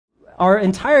our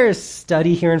entire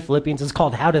study here in Philippians is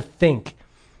called How to Think.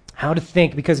 How to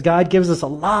think, because God gives us a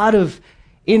lot of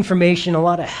information, a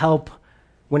lot of help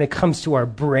when it comes to our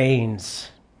brains.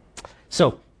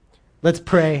 So let's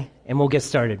pray and we'll get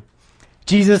started.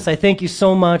 Jesus, I thank you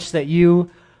so much that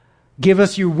you give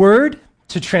us your word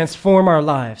to transform our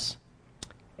lives.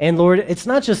 And Lord, it's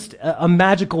not just a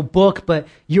magical book, but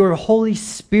your Holy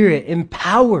Spirit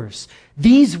empowers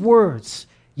these words.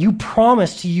 You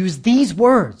promise to use these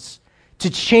words to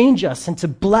change us and to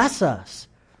bless us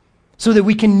so that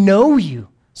we can know you,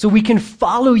 so we can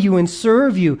follow you and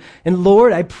serve you. And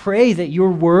Lord, I pray that your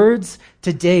words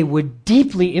today would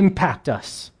deeply impact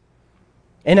us.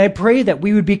 And I pray that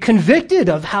we would be convicted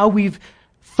of how we've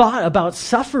thought about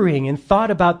suffering and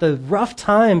thought about the rough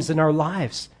times in our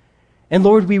lives. And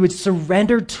Lord, we would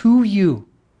surrender to you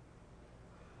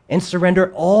and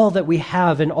surrender all that we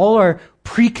have and all our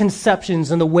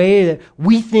preconceptions and the way that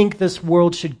we think this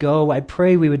world should go. I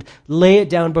pray we would lay it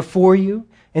down before you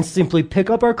and simply pick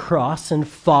up our cross and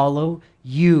follow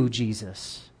you,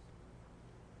 Jesus.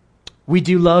 We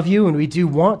do love you and we do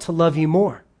want to love you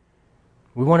more.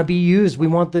 We want to be used. We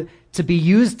want to be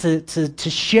used to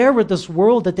share with this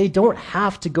world that they don't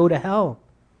have to go to hell.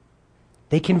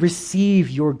 They can receive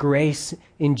your grace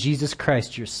in Jesus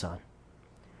Christ, your Son.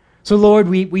 So Lord,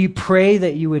 we pray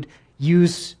that you would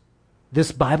use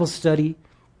this Bible study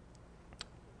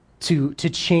to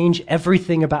change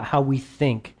everything about how we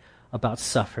think about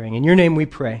suffering. In your name we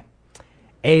pray.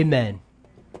 Amen.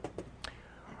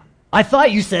 I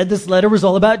thought you said this letter was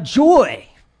all about joy.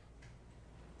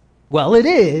 Well, it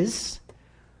is.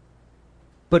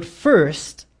 But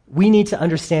first, we need to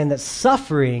understand that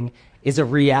suffering is a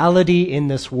reality in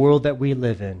this world that we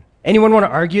live in. Anyone want to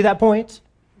argue that point?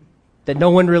 That no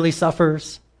one really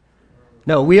suffers?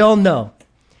 No, we all know.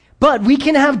 But we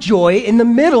can have joy in the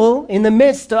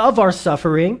midst of our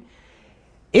suffering,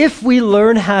 if we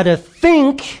learn how to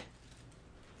think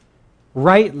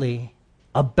rightly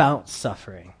about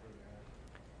suffering.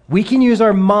 We can use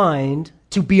our mind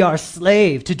to be our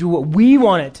slave, to do what we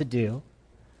want it to do,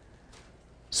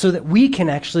 so that we can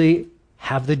actually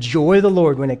have the joy of the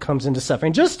Lord when it comes into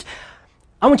suffering.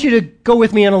 I want you to go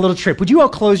with me on a little trip. Would you all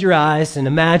close your eyes and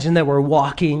imagine that we're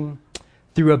walking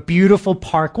through a beautiful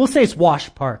park. We'll say it's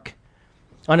Wash Park,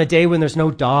 on a day when there's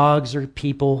no dogs or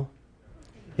people.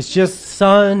 It's just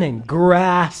sun and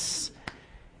grass.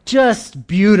 Just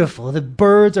beautiful. The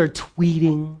birds are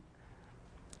tweeting.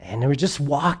 And we're just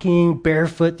walking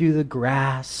barefoot through the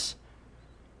grass.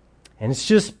 And it's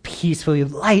just peaceful. You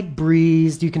have light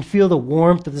breeze. You can feel the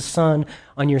warmth of the sun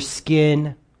on your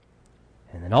skin.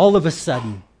 And then all of a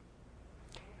sudden,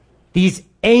 these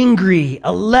angry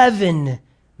 11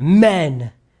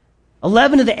 men,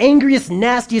 11 of the angriest,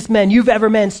 nastiest men you've ever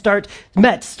met start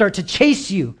to chase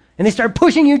you. And they start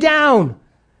pushing you down,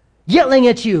 yelling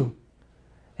at you.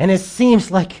 And it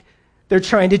seems like they're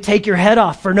trying to take your head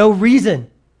off for no reason.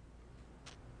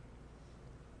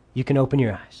 You can open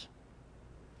your eyes.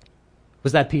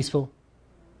 Was that peaceful?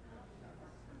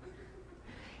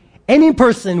 Any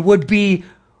person would be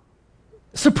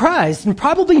surprised and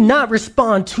probably not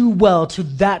respond too well to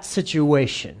that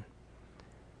situation.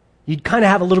 You'd kind of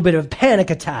have a little bit of a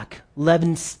panic attack.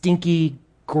 11 stinky,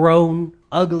 grown,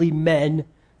 ugly men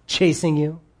chasing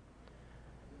you.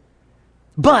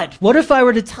 But what if I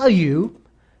were to tell you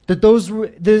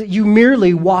that you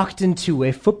merely walked into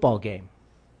a football game?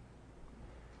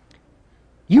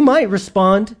 You might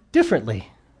respond differently.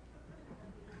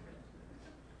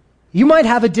 You might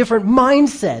have a different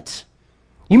mindset.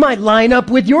 You might line up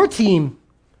with your team.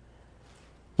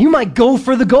 You might go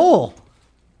for the goal.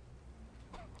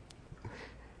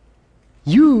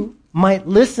 You might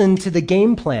listen to the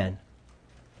game plan.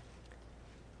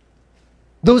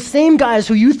 Those same guys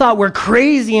who you thought were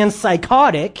crazy and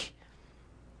psychotic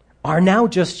are now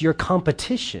just your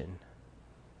competition.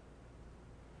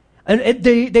 And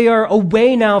they are a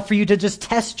way now for you to just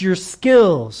test your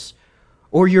skills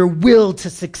or your will to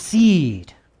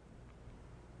succeed.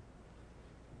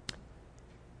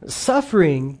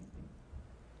 Suffering.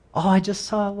 Oh, I just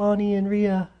saw Lonnie and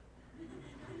Rhea.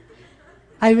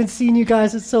 I haven't seen you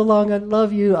guys in so long. I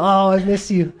love you. Oh, I miss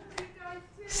you.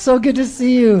 So good to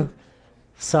see you.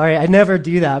 Sorry, I never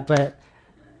do that, but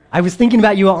I was thinking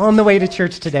about you on the way to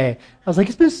church today. I was like,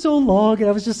 it's been so long, and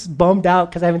I was just bummed out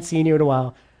because I haven't seen you in a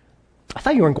while. I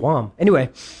thought you were in Guam. Anyway.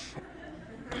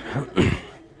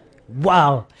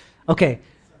 Wow. Okay.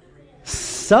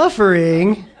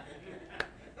 Suffering.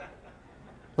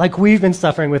 Like we've been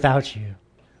suffering without you.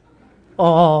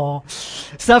 Oh.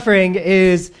 Suffering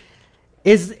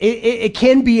it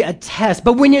can be a test.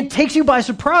 But when it takes you by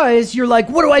surprise, you're like,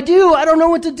 what do? I don't know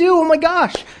what to do. Oh my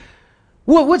gosh.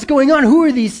 What's going on? Who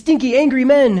are these stinky, angry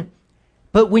men?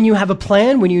 But when you have a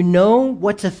plan, when you know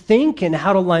what to think and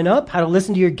how to line up, how to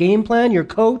listen to your game plan, your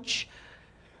coach,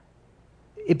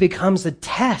 it becomes a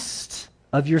test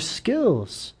of your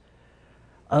skills,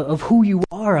 of who you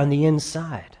are on the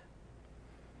inside.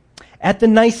 At the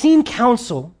Nicene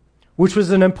Council, which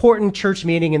was an important church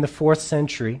meeting in the 4th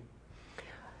century,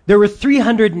 there were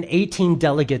 318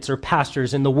 delegates or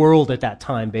pastors in the world at that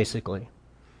time, basically.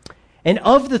 And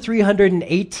of the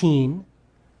 318,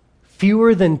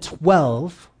 fewer than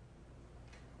 12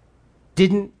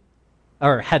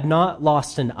 had not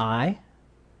lost an eye,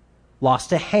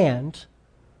 lost a hand,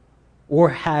 or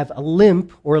have a limb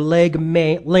or leg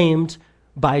lamed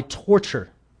by torture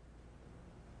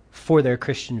for their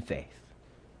Christian faith.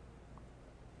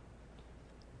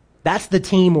 That's the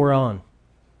team we're on.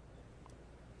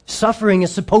 Suffering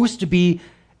is supposed to be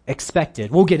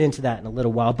expected. We'll get into that in a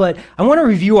little while. But I want to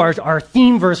review our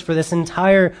theme verse for this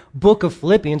entire book of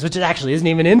Philippians, which actually isn't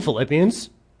even in Philippians.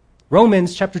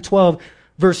 Romans chapter 12,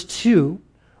 verse 2,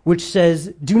 which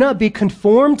says, "Do not be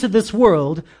conformed to this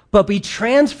world, but be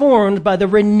transformed by the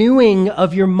renewing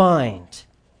of your mind,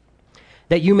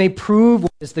 that you may prove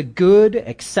what is the good,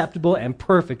 acceptable, and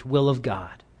perfect will of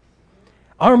God."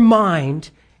 Our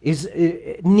mind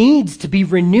needs to be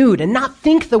renewed and not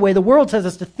think the way the world tells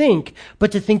us to think,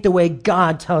 but to think the way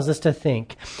God tells us to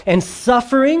think. And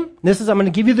suffering, I'm going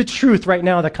to give you the truth right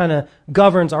now that kind of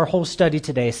governs our whole study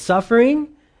today. Suffering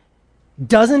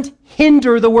doesn't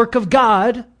hinder the work of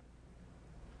God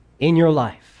in your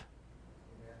life.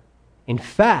 In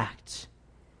fact,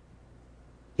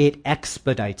 it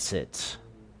expedites it.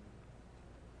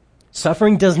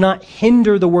 Suffering does not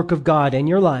hinder the work of God in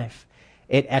your life.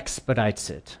 It expedites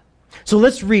it. So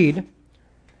let's read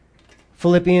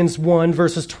Philippians 1,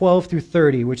 verses 12 through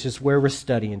 30, which is where we're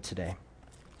studying today.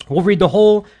 We'll read the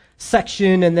whole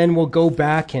section, and then we'll go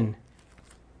back and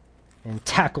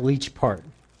tackle each part.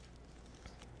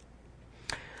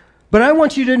 "But I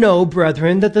want you to know,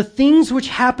 brethren, that the things which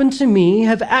happened to me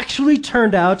have actually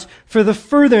turned out for the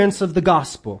furtherance of the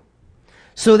gospel,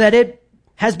 so that it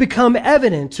has become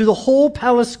evident to the whole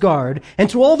palace guard and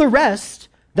to all the rest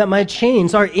that my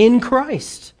chains are in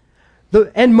Christ.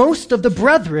 And most of the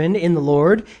brethren in the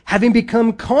Lord, having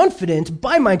become confident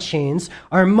by my chains,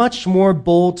 are much more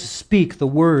bold to speak the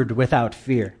word without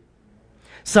fear.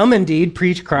 Some indeed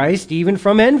preach Christ even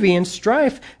from envy and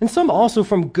strife, and some also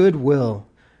from goodwill.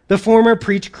 The former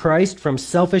preach Christ from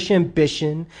selfish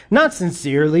ambition, not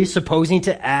sincerely, supposing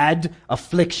to add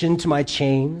affliction to my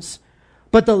chains,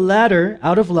 but the latter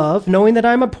out of love, knowing that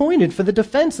I am appointed for the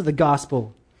defense of the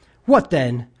gospel. What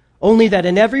then? Only that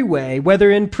in every way, whether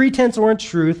in pretense or in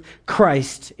truth,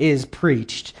 Christ is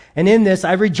preached. And in this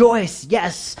I rejoice,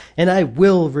 yes, and I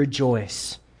will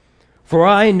rejoice. For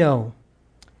I know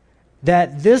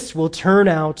that this will turn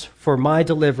out for my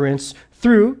deliverance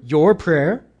through your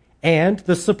prayer and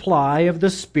the supply of the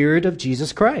Spirit of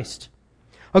Jesus Christ,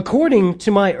 according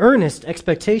to my earnest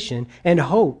expectation and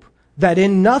hope that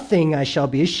in nothing I shall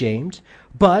be ashamed,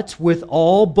 but with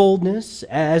all boldness,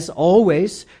 as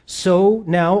always, so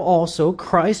now also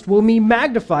Christ will be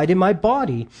magnified in my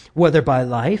body, whether by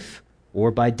life or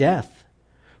by death.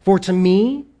 For to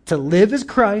me, to live is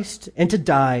Christ, and to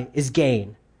die is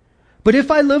gain. But if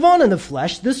I live on in the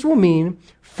flesh, this will mean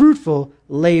fruitful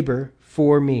labor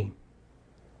for me.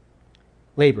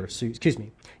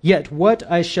 Yet what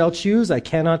I shall choose I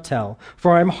cannot tell,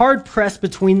 for I am hard pressed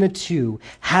between the two,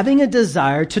 having a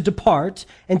desire to depart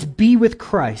and to be with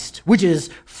Christ, which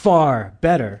is far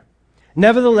better.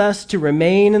 Nevertheless, to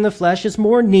remain in the flesh is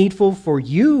more needful for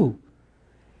you.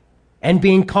 And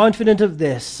being confident of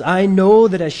this, I know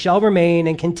that I shall remain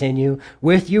and continue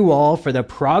with you all for the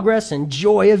progress and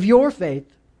joy of your faith,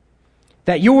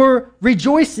 that your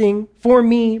rejoicing for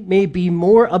me may be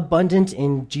more abundant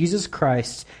in Jesus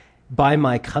Christ by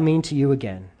my coming to you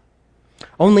again.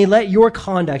 Only let your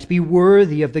conduct be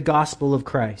worthy of the gospel of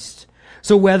Christ.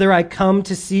 So whether I come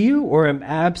to see you or am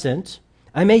absent,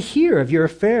 I may hear of your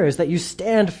affairs, that you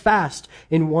stand fast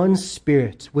in one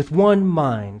spirit, with one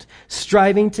mind,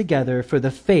 striving together for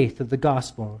the faith of the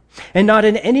gospel, and not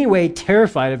in any way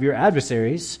terrified of your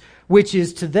adversaries, which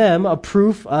is to them a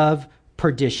proof of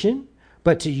perdition,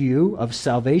 but to you of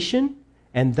salvation,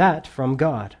 and that from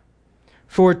God.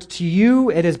 For to you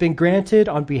it has been granted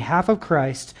on behalf of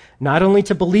Christ, not only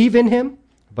to believe in him,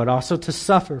 but also to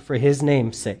suffer for his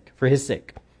name's sake,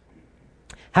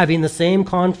 having the same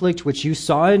conflict which you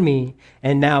saw in me,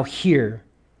 and now here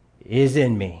is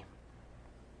in me.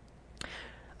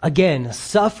 Again,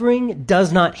 suffering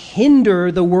does not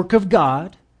hinder the work of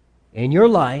God in your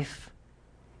life.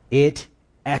 It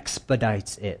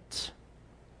expedites it.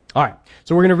 All right,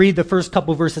 so we're going to read the first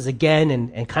couple verses again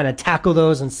and kind of tackle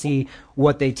those and see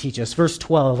what they teach us. Verse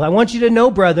 12, I want you to know,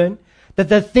 brethren, that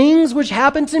the things which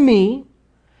happened to me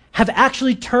have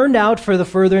actually turned out for the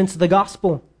furtherance of the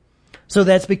gospel, so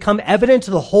that it's become evident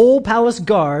to the whole palace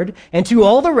guard and to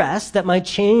all the rest that my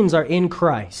chains are in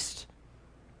Christ.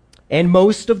 And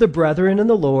most of the brethren in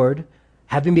the Lord,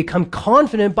 having become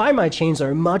confident by my chains,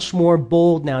 are much more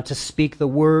bold now to speak the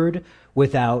word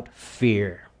without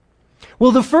fear.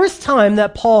 Well, the first time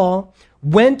that Paul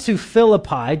went to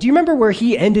Philippi, do you remember where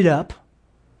he ended up?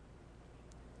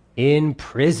 In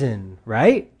prison,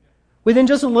 right? Within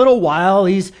just a little while,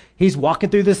 he's walking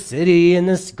through the city, and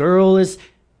this girl is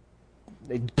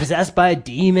possessed by a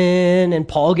demon, and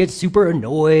Paul gets super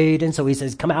annoyed, and so he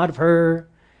says, come out of her.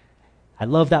 I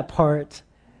love that part.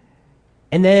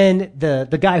 And then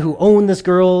the guy who owned this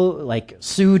girl,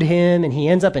 sued him, and he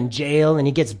ends up in jail, and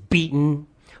he gets beaten.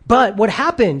 But what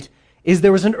happened is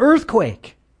there was an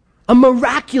earthquake, a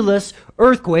miraculous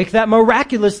earthquake that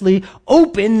miraculously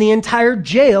opened the entire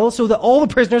jail so that all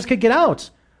the prisoners could get out.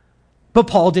 But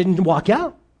Paul didn't walk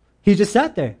out. He just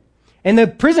sat there. And the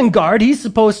prison guard, he's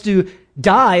supposed to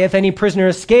die if any prisoner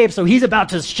escapes, so he's about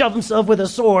to shove himself with a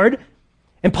sword.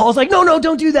 And Paul's like, no,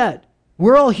 don't do that.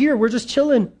 We're all here. We're just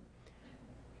chilling.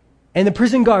 And the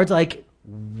prison guard's like,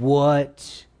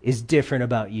 what is different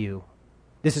about you?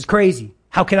 This is crazy.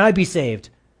 How can I be saved?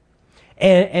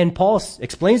 And Paul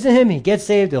explains to him, he gets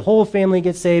saved, the whole family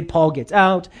gets saved, Paul gets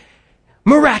out.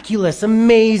 Miraculous,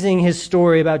 amazing, his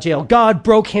story about jail. God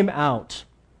broke him out.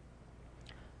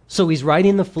 So he's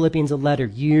writing the Philippians a letter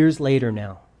years later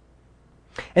now.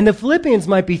 And the Philippians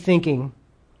might be thinking,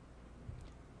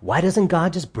 why doesn't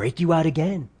God just break you out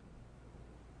again?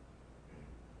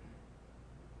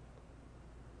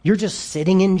 You're just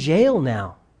sitting in jail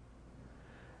now.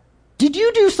 Did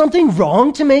you do something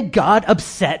wrong to make God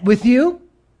upset with you?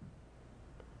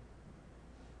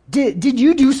 Did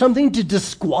you do something to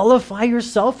disqualify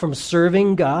yourself from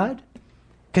serving God?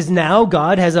 Because now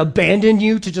God has abandoned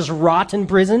you to just rot in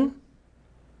prison?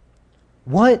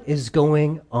 What is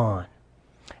going on?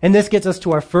 And this gets us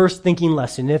to our first thinking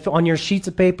lesson. If on your sheets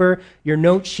of paper, your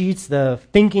note sheets, the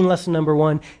thinking lesson number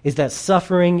 1 is that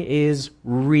suffering is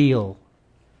real.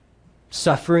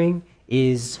 Suffering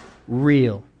is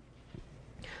real.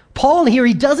 Paul here,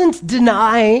 he doesn't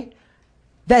deny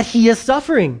that he is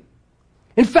suffering.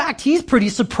 In fact, he's pretty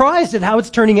surprised at how it's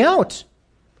turning out.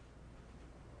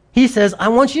 He says, I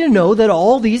want you to know that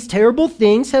all these terrible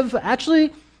things have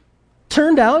actually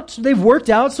turned out, they've worked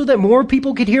out so that more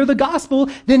people could hear the gospel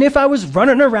than if I was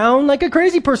running around like a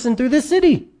crazy person through this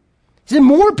city. He said,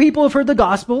 more people have heard the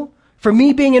gospel from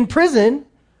me being in prison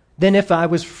than if I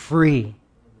was free.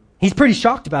 He's pretty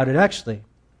shocked about it, actually.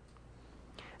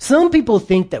 Some people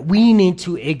think that we need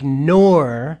to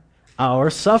ignore our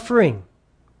suffering,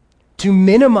 to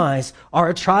minimize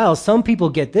our trials. Some people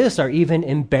get this, are even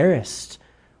embarrassed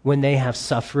when they have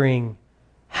suffering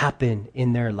happen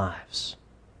in their lives.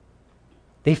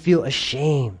 They feel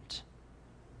ashamed.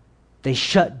 They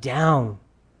shut down.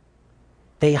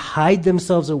 They hide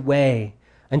themselves away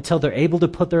until they're able to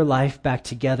put their life back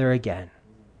together again.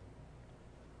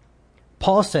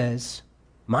 Paul says,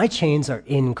 my chains are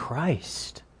in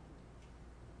Christ.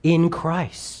 In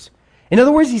Christ. In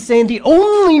other words, he's saying the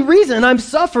only reason I'm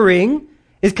suffering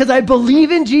is because I believe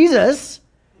in Jesus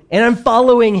and I'm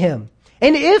following him.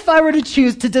 And if I were to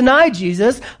choose to deny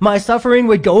Jesus, my suffering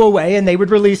would go away and they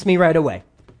would release me right away.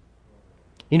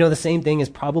 You know, the same thing is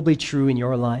probably true in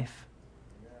your life.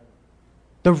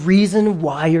 The reason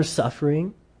why you're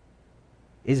suffering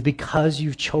is because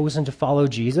you've chosen to follow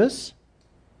Jesus.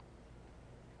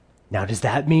 Now, does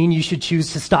that mean you should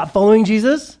choose to stop following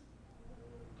Jesus?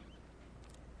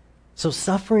 So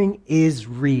suffering is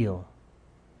real.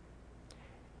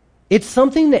 It's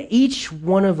something that each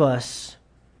one of us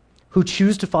who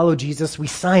choose to follow Jesus, we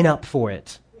sign up for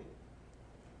it.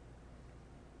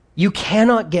 You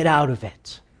cannot get out of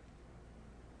it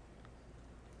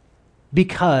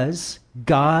because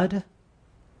God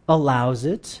allows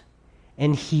it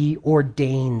and he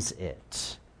ordains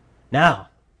it. Now,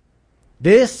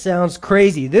 this sounds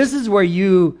crazy. This is where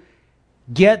you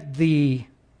get the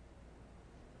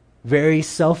very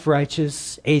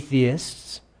self-righteous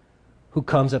atheists who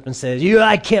comes up and says,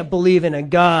 I can't believe in a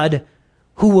God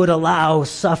who would allow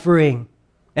suffering,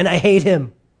 and I hate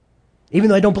him. Even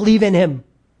though I don't believe in him,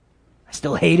 I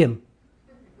still hate him.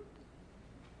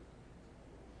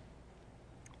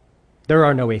 There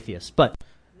are no atheists, but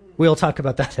we'll talk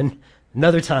about that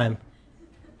another time.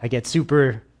 I get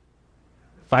super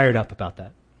fired up about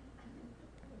that.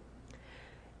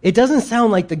 It doesn't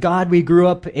sound like the God we grew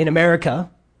up in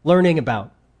America learning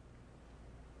about.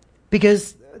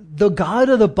 Because the God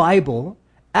of the Bible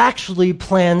actually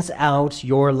plans out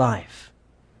your life.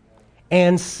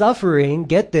 And suffering,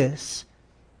 get this,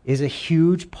 is a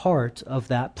huge part of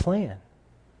that plan.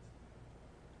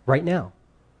 Right now,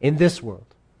 in this world.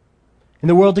 In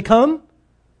the world to come?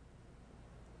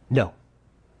 No.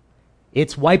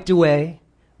 It's wiped away.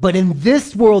 But in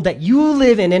this world that you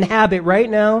live and inhabit right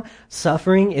now,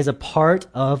 suffering is a part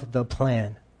of the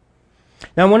plan.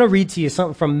 Now I want to read to you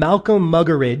something from Malcolm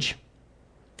Muggeridge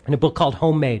in a book called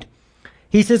Homemade.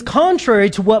 He says, contrary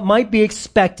to what might be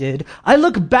expected, I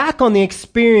look back on the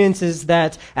experiences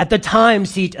that at the time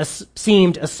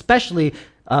seemed especially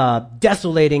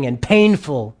desolating and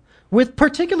painful with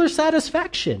particular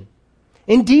satisfaction.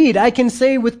 Indeed, I can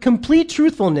say with complete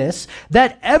truthfulness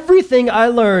that everything I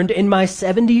learned in my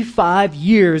 75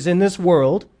 years in this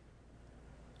world,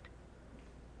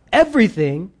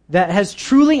 everything that has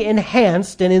truly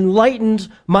enhanced and enlightened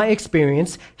my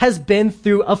experience has been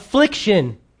through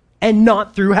affliction and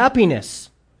not through happiness.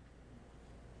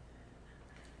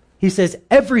 He says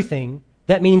everything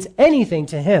that means anything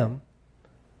to him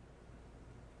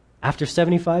after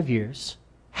 75 years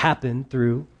happened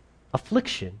through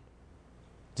affliction.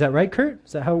 Is that right, Kurt?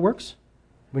 Is that how it works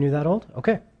when you're that old?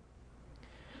 Okay.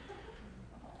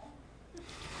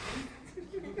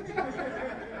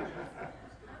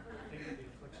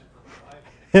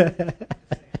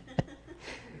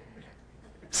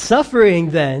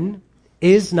 Suffering, then,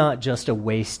 is not just a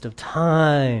waste of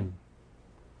time.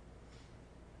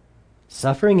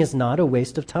 Suffering is not a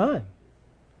waste of time.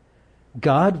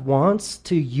 God wants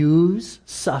to use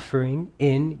suffering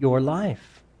in your life.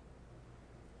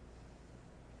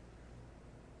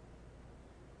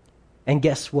 And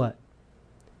guess what?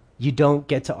 You don't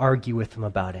get to argue with him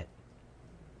about it.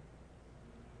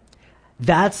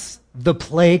 That's the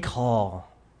play call.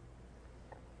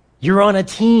 You're on a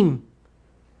team.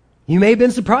 You may have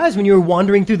been surprised when you were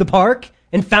wandering through the park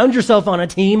and found yourself on a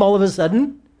team all of a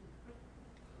sudden.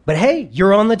 But hey,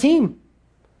 you're on the team.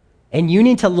 And you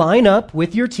need to line up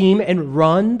with your team and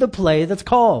run the play that's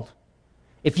called.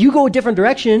 If you go a different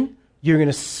direction, you're going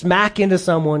to smack into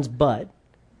someone's butt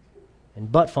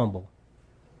and butt fumble.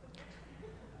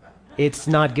 It's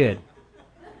not good.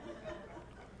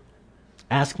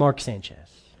 Ask Mark Sanchez.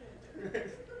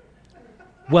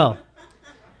 Well,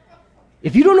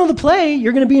 if you don't know the play,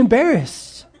 you're going to be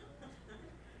embarrassed.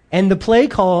 And the play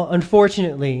call,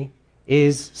 unfortunately,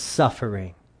 is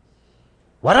suffering.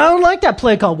 Well, I don't like that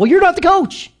play call. Well, you're not the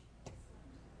coach.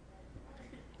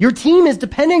 Your team is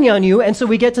depending on you, and so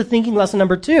we get to thinking lesson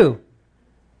number 2,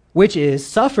 which is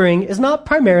suffering is not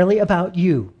primarily about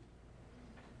you.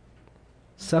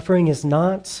 Suffering is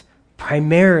not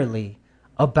primarily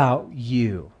about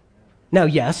you. Now,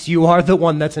 yes, you are the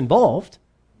one that's involved,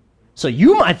 so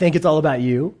you might think it's all about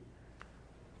you,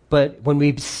 but when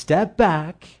we step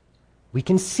back, we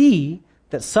can see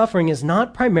that suffering is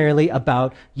not primarily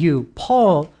about you.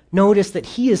 Paul, notice that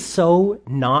he is so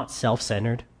not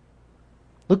self-centered.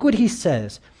 Look what he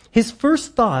says. His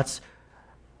first thoughts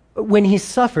when he's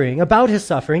suffering, about his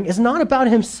suffering, is not about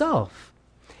himself.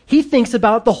 He thinks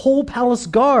about the whole palace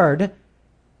guard.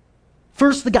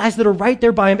 First, the guys that are right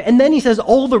there by him, and then he says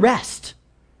all the rest.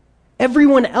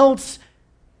 Everyone else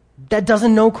that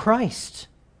doesn't know Christ.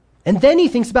 And then he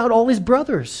thinks about all his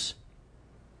brothers.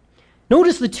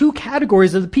 Notice the 2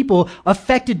 categories of the people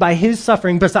affected by his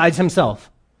suffering besides himself.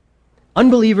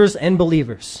 Unbelievers and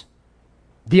believers.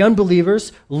 The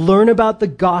unbelievers learn about the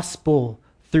gospel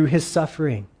through his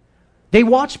suffering. They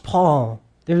watch Paul.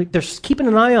 They're keeping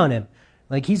an eye on him.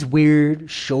 Like he's weird,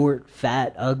 short,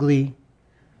 fat, ugly.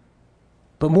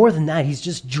 But more than that, he's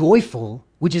just joyful,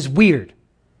 which is weird.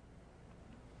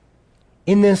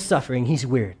 In this suffering, he's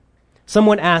weird.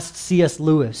 Someone asked C.S.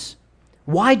 Lewis,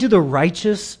 why do the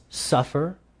righteous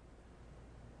suffer?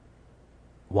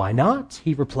 Why not?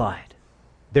 He replied.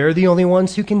 They're the only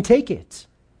ones who can take it.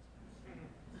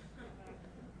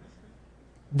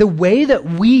 The way that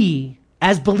we,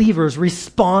 as believers,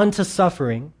 respond to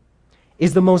suffering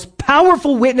is the most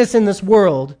powerful witness in this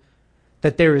world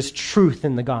that there is truth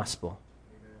in the gospel.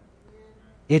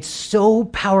 It's so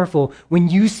powerful when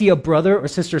you see a brother or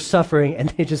sister suffering and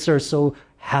they just are so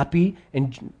happy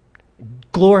and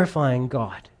glorifying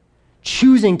God,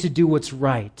 choosing to do what's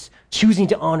right, choosing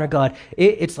to honor God.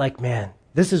 It's like, man,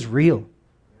 this is real.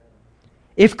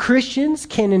 If Christians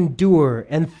can endure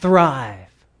and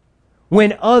thrive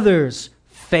when others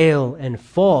fail and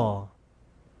fall,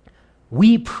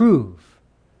 we prove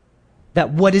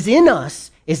that what is in us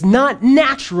is not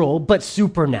natural but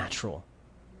supernatural.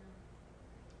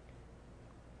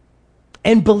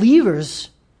 And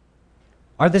believers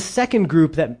are the second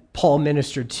group that Paul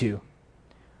ministered to.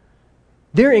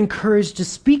 they're encouraged to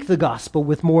speak the gospel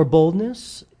with more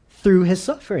boldness through his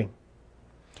suffering.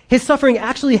 His suffering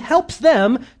actually helps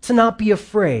them to not be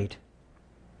afraid.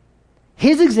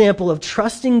 His example of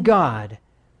trusting God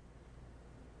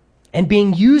and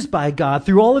being used by God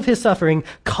through all of his suffering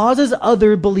causes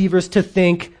other believers to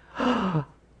think, oh,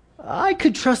 I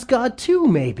could trust God too,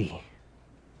 maybe.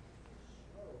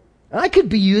 I could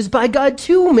be used by God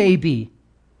too, maybe.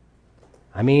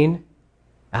 I mean,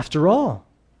 after all,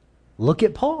 look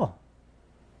at Paul.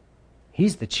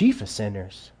 He's the chief of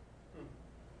sinners.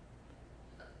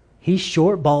 He's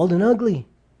short, bald, and ugly.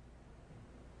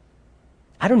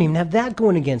 I don't even have that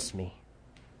going against me.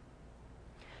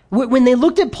 When they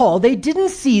looked at Paul, they didn't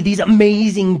see these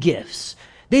amazing gifts.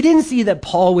 They didn't see that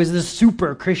Paul was the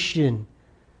super Christian.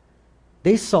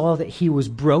 They saw that he was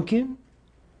broken,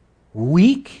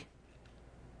 weak,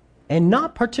 and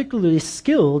not particularly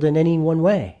skilled in any one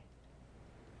way.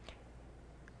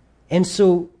 And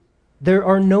so there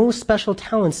are no special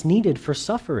talents needed for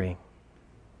suffering.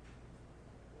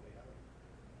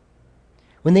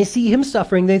 When they see him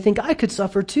suffering, they think, I could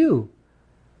suffer too.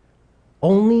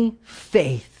 Only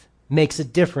faith makes a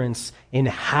difference in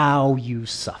how you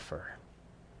suffer.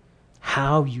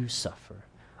 How you suffer.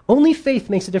 Only faith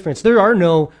makes a difference. There are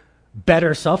no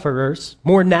better sufferers,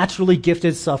 more naturally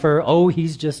gifted sufferer. Oh,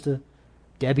 he's just a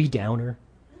Debbie Downer.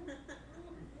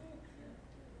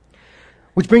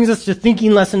 Which brings us to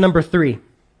thinking lesson number 3.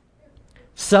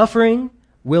 Suffering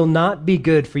will not be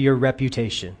good for your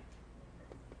reputation.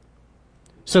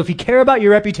 So if you care about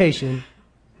your reputation,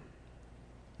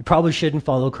 you probably shouldn't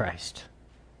follow Christ.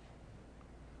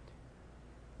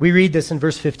 We read this in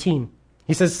verse 15.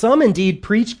 He says, some indeed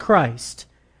preach Christ,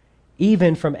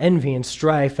 even from envy and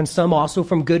strife, and some also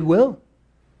from goodwill.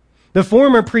 The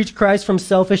former preach Christ from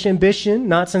selfish ambition,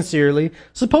 not sincerely,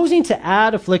 supposing to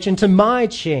add affliction to my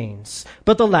chains,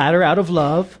 but the latter out of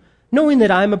love, knowing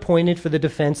that I am appointed for the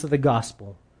defense of the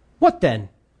gospel. What then?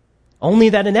 Only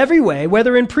that in every way,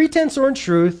 whether in pretense or in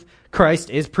truth, Christ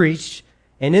is preached,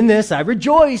 and in this I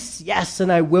rejoice, yes,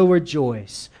 and I will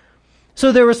rejoice.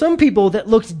 So there were some people that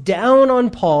looked down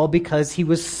on Paul because he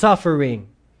was suffering.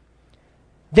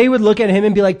 They would look at him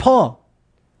and be like, Paul,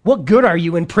 what good are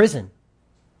you in prison?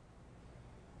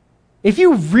 If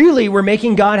you really were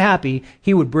making God happy,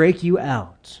 he would break you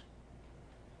out.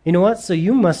 You know what? So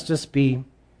you must just be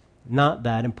not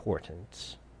that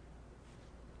important.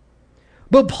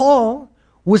 But Paul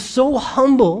was so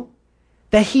humble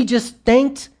that he just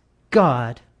thanked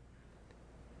God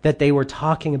that they were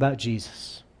talking about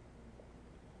Jesus.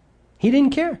 He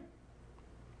didn't care.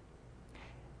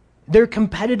 Their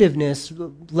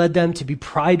competitiveness led them to be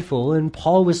prideful, and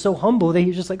Paul was so humble that he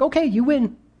was just like, okay, you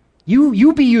win.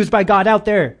 You be used by God out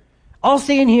there. I'll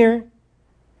stay in here.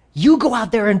 You go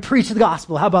out there and preach the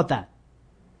gospel. How about that?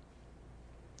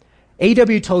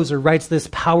 A.W. Tozer writes this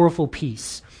powerful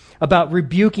piece about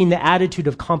rebuking the attitude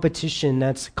of competition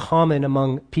that's common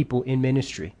among people in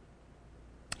ministry.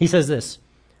 He says this.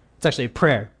 It's actually a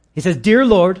prayer. He says, Dear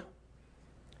Lord,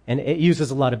 and it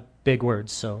uses a lot of big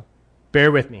words, so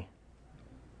bear with me.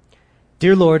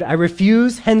 Dear Lord, I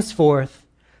refuse henceforth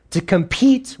to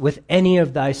compete with any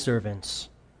of thy servants.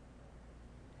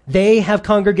 They have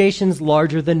congregations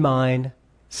larger than mine,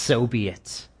 so be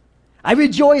it. I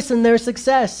rejoice in their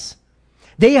success.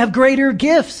 They have greater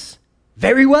gifts.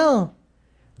 Very well.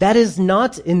 That is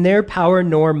not in their power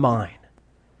nor mine.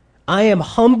 I am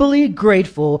humbly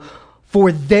grateful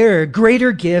for their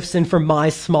greater gifts and for my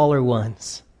smaller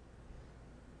ones.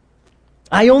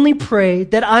 I only pray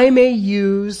that I may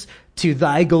use to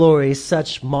thy glory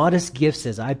such modest gifts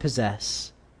as I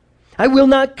possess. I will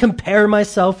not compare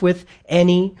myself with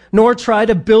any, nor try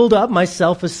to build up my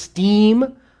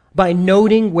self-esteem by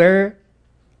noting where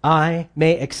I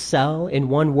may excel in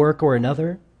one work or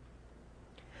another.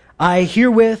 I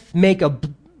herewith make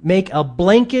a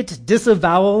blanket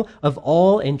disavowal of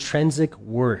all intrinsic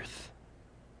worth.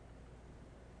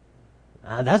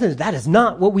 That is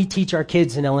not what we teach our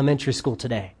kids in elementary school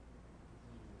today.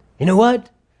 You know what?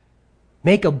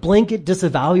 Make a blanket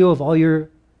disavowal of all your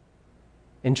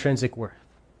intrinsic worth.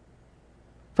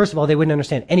 First of all, they wouldn't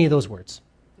understand any of those words.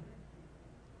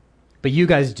 But you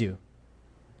guys do.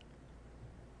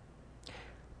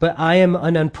 But I am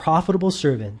an unprofitable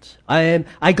servant.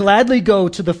 I gladly go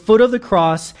to the foot of the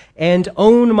cross and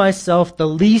own myself the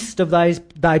least of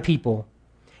thy people.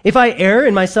 If I err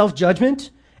in my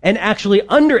self-judgment and actually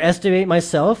underestimate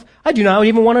myself, I do not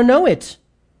even want to know it.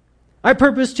 I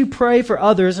purpose to pray for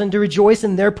others and to rejoice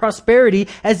in their prosperity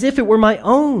as if it were my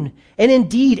own. And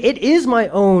indeed, it is my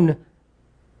own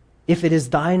if it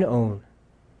is thine own.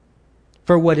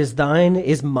 For what is thine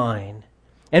is mine.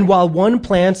 And while one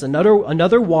plants,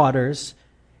 another waters,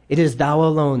 it is thou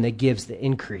alone that gives the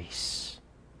increase.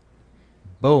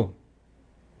 Boom.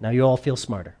 Now you all feel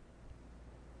smarter.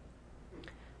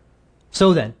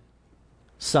 So then,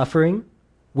 suffering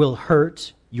will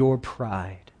hurt your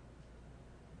pride.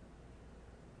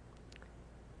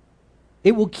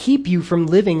 It will keep you from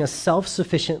living a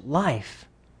self-sufficient life.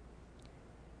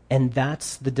 And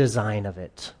that's the design of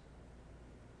it.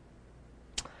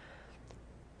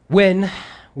 When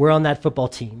we're on that football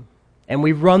team and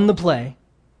we run the play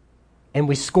and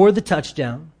we score the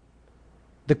touchdown,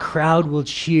 the crowd will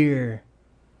cheer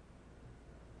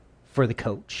for the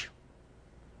coach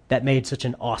that made such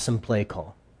an awesome play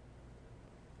call.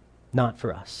 Not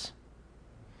for us.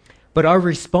 But our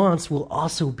response will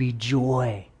also be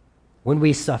joy when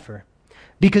we suffer,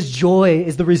 because joy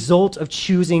is the result of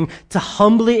choosing to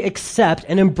humbly accept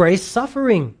and embrace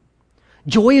suffering.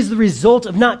 Joy is the result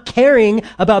of not caring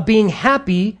about being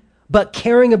happy, but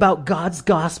caring about God's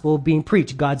gospel being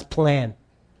preached, God's plan,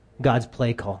 God's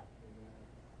play call.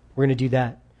 We're going to do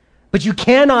that. But you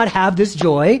cannot have this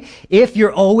joy if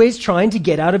you're always trying to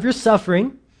get out of your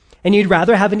suffering, and you'd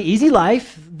rather have an easy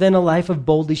life than a life of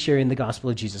boldly sharing the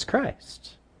gospel of Jesus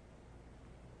Christ.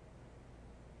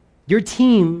 Your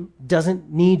team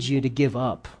doesn't need you to give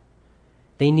up.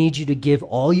 They need you to give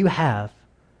all you have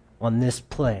on this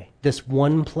play, this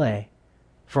one play,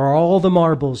 for all the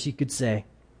marbles, you could say.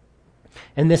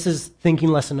 And this is thinking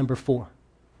lesson number 4.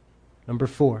 Number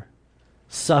 4,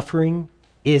 suffering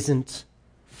isn't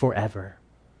forever.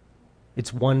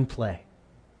 It's one play.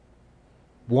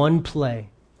 One play.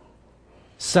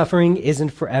 Suffering isn't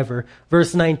forever.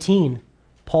 Verse 19,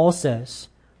 Paul says,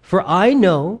 "For I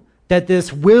know that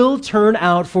this will turn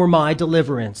out for my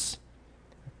deliverance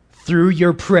through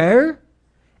your prayer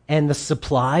and the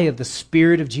supply of the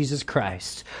Spirit of Jesus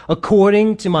Christ,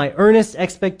 according to my earnest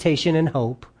expectation and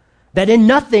hope, that in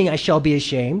nothing I shall be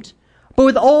ashamed, but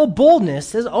with all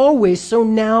boldness, as always, so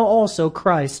now also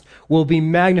Christ will be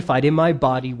magnified in my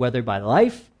body, whether by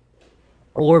life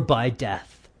or by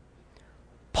death."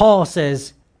 Paul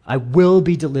says, I will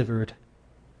be delivered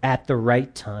at the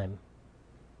right time.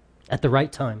 At the right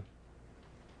time.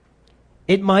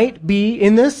 It might be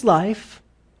in this life,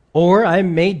 or I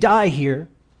may die here,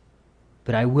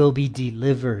 but I will be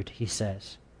delivered, he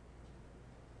says.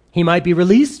 He might be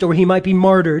released or he might be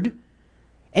martyred,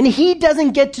 and he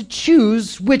doesn't get to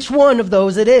choose which one of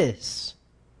those it is.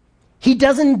 He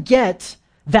doesn't get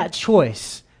that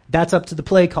choice. That's up to the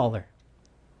play caller.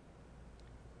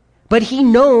 But he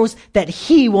knows that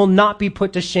he will not be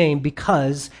put to shame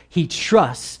because he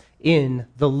trusts in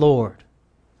the Lord,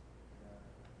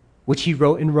 which he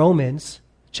wrote in Romans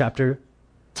chapter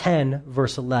 10,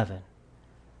 verse 11,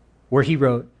 where he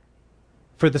wrote,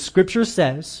 "For the scripture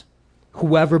says,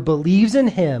 whoever believes in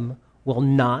him will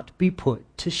not be put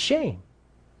to shame."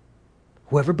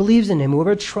 Whoever believes in him,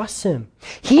 whoever trusts him.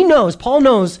 He knows, Paul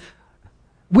knows,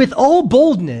 with all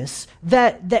boldness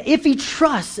that if he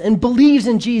trusts and believes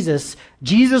in Jesus,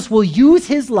 Jesus will use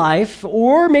his life,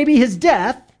 or maybe his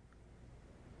death,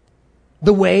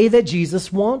 the way that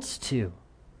Jesus wants to.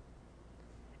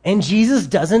 And Jesus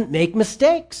doesn't make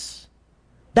mistakes.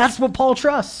 That's what Paul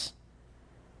trusts.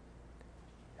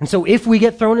 And so if we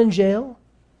get thrown in jail,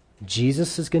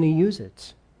 Jesus is going to use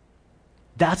it.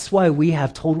 That's why we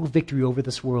have total victory over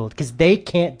this world, because they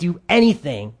can't do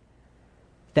anything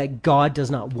that God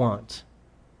does not want.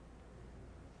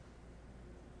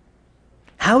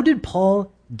 How did Paul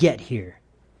get here?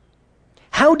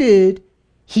 How did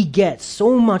he get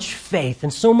so much faith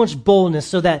and so much boldness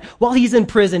so that while he's in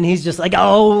prison, he's just like,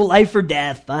 oh, life or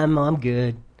death, I'm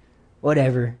good,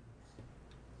 whatever.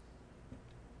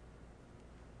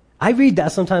 I read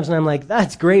that sometimes and I'm like,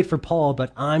 that's great for Paul,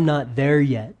 but I'm not there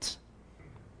yet.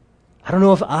 I don't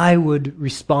know if I would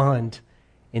respond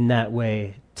in that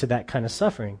way to that kind of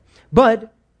suffering.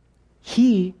 But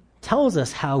he tells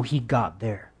us how he got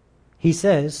there. He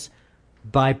says,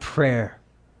 by prayer.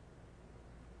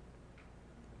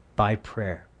 By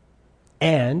prayer.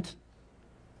 And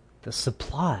the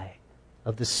supply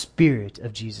of the Spirit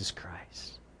of Jesus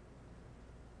Christ.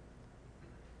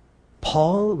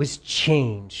 Paul was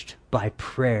changed by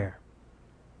prayer.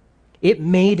 It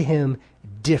made him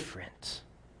different.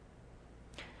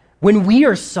 When we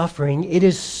are suffering, it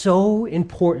is so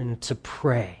important to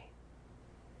pray.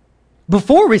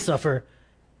 Before we suffer,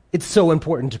 it's so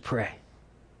important to pray.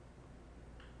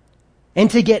 And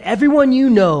to get everyone you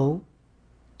know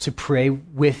to pray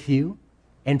with you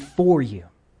and for you.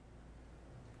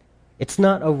 It's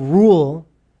not a rule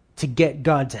to get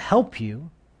God to help you.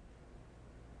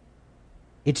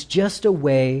 It's just a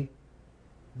way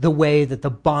the way that the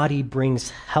body brings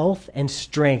health and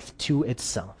strength to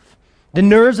itself. The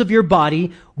nerves of your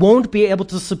body won't be able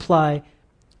to supply.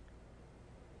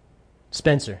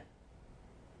 Spencer,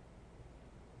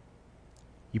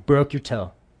 you broke your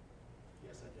toe.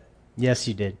 Yes, I did. Yes,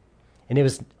 you did. And it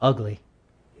was ugly.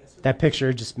 Yes, That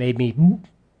picture just made me...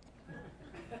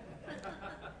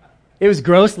 It was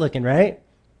gross looking, right?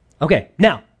 Okay,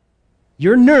 now,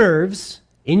 your nerves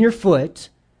in your foot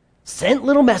sent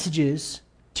little messages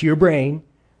to your brain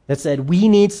that said, we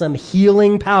need some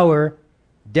healing power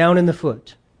down in the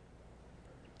foot.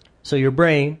 So your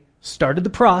brain started the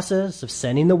process of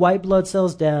sending the white blood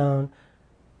cells down,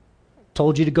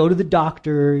 told you to go to the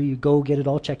doctor, you go get it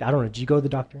all checked. I don't know, did you go to the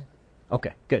doctor?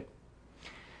 Okay, good.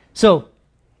 So,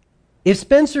 if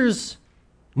Spencer's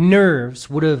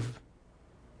nerves would have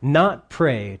not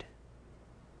prayed,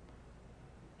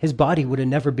 his body would have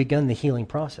never begun the healing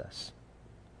process.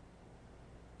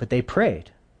 But they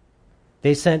prayed.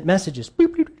 They sent messages.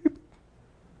 Beep, beep, beep.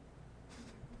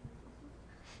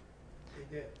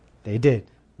 They did.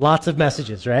 Lots of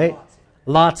messages, right?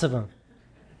 Lots of them.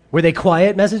 Were they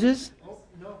quiet messages?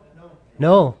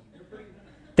 No.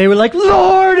 They were like,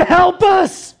 Lord, help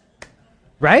us!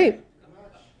 Right?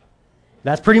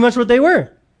 That's pretty much what they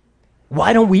were.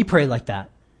 Why don't we pray like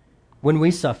that when we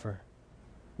suffer?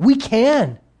 We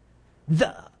can.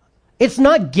 It's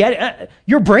not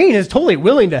your brain is totally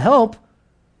willing to help,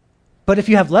 but if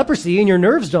you have leprosy and your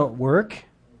nerves don't work,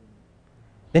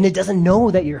 then it doesn't know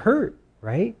that you're hurt,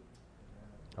 right?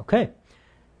 Okay.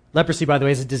 Leprosy, by the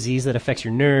way, is a disease that affects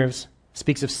your nerves,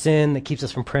 speaks of sin that keeps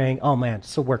us from praying. Oh man,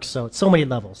 so works so many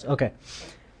levels. Okay.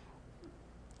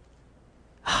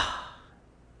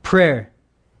 Prayer.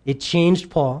 It changed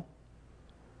Paul.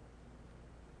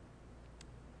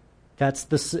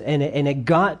 And it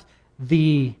got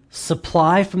the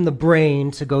supply from the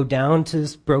brain to go down to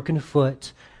his broken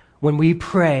foot. When we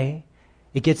pray,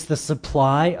 it gets the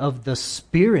supply of the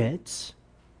Spirit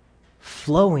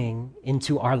flowing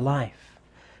into our life.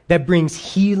 That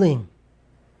brings healing.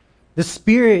 The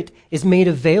Spirit is made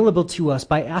available to us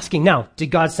by asking. Now,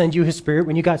 did God send you His Spirit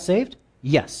when you got saved?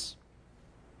 Yes.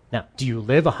 Now, do you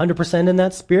live 100% in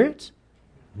that Spirit?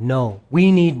 No.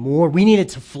 We need more. We need it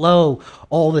to flow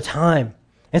all the time.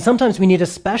 And sometimes we need a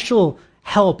special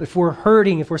help if we're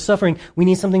hurting, if we're suffering. We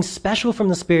need something special from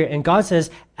the Spirit. And God says,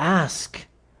 ask,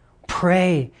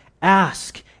 pray,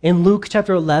 ask. In Luke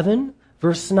chapter 11,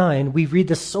 verse 9, we read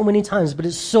this so many times, but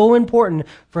it's so important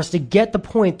for us to get the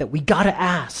point that we got to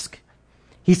ask.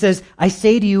 He says, I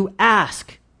say to you,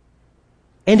 ask,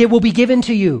 and it will be given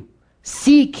to you.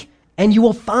 Seek, and you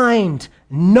will find.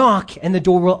 Knock, and the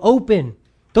door will open.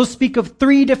 Those speak of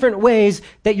 3 different ways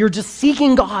that you're just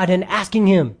seeking God and asking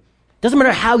Him. Doesn't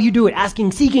matter how you do it,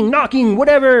 asking, seeking, knocking,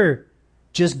 whatever.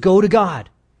 Just go to God.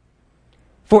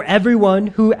 For everyone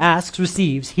who asks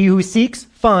receives. He who seeks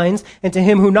finds, and to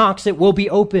him who knocks it will be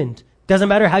opened. Doesn't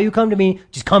matter how you come to me,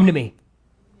 just come to me.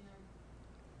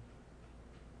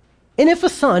 And if a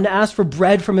son asks for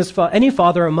bread from any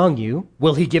father among you,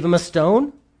 will he give him a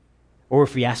stone? Or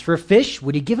if he asks for a fish,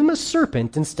 would he give him a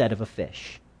serpent instead of a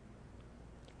fish?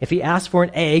 If he asks for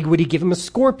an egg, would he give him a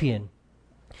scorpion?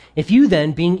 If you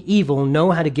then, being evil,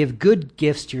 know how to give good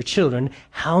gifts to your children,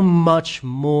 how much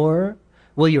more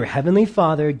will your heavenly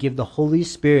Father give the Holy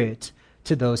Spirit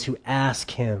to those who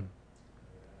ask Him?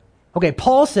 Okay,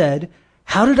 Paul said,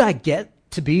 how did I get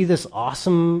to be this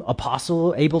awesome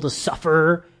apostle, able to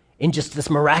suffer in just this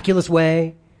miraculous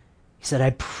way? He said,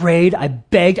 I prayed, I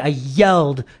begged, I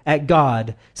yelled at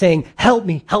God, saying, help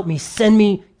me, send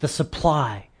me the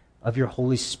supply of your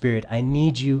Holy Spirit. I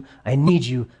need you, I need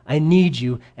you, I need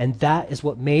you. And that is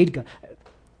what made God.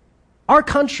 Our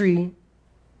country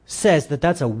says that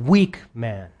that's a weak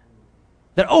man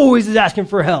that always is asking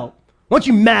for help. Why don't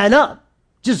you man up?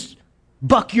 Just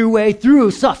buck your way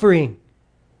through suffering.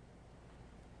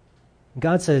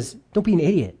 God says, don't be an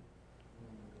idiot.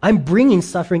 I'm bringing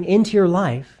suffering into your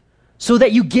life so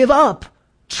that you give up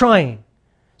trying,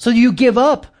 so you give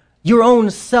up your own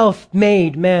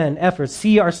self-made man efforts.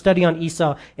 See our study on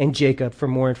Esau and Jacob for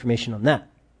more information on that.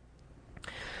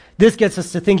 This gets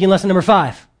us to thinking lesson number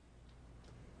 5.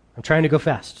 I'm trying to go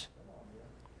fast.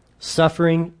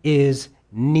 Suffering is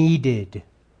needed.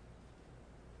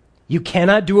 You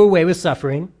cannot do away with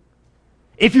suffering.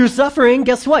 If you're suffering,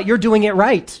 guess what? You're doing it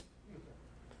right.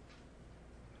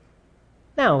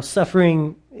 Now,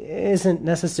 suffering isn't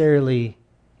necessarily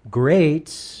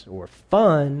great or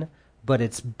fun, but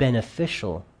it's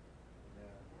beneficial.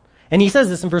 And he says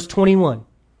this in verse 21.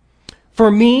 For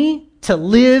me, to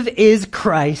live is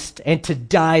Christ, and to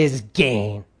die is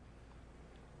gain.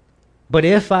 But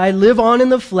if I live on in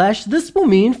the flesh, this will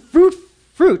mean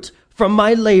fruit from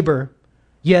my labor.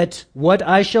 Yet what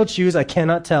I shall choose I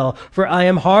cannot tell, for I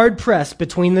am hard pressed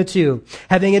between the two,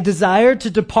 having a desire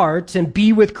to depart and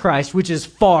be with Christ, which is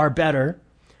far better.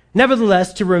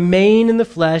 Nevertheless, to remain in the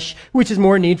flesh, which is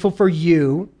more needful for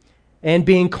you, and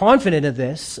being confident of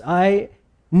this, I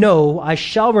know I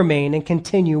shall remain and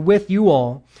continue with you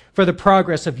all for the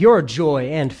progress of your joy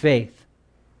and faith,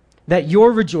 that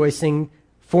your rejoicing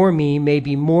for me may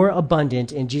be more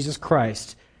abundant in Jesus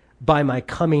Christ by my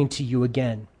coming to you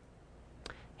again.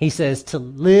 He says, to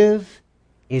live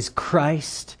is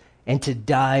Christ and to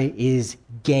die is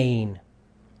gain.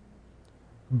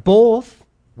 Both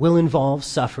will involve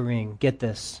suffering. Get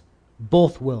this.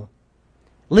 Both will.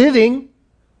 Living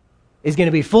is going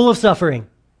to be full of suffering.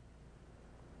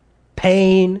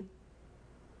 Pain,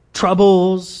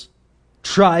 troubles,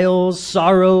 trials,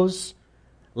 sorrows,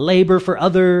 labor for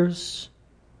others,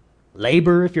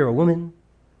 labor if you're a woman,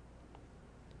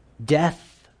 death.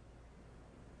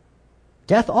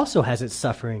 Death also has its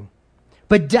suffering.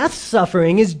 But death's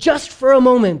suffering is just for a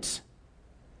moment.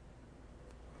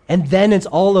 And then it's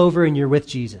all over and you're with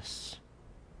Jesus.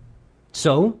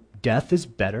 So, death is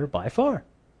better by far.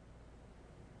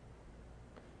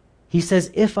 He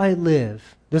says, if I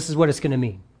live, this is what it's going to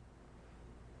mean.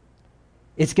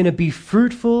 It's going to be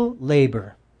fruitful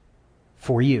labor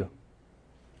for you.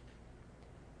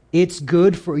 It's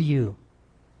good for you.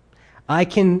 I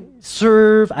can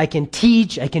serve, I can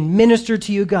teach, I can minister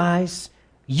to you guys.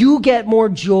 You get more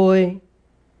joy.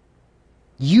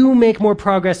 You make more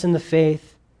progress in the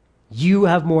faith. You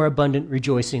have more abundant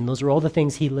rejoicing. Those are all the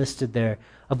things he listed there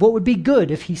of what would be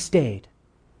good if he stayed.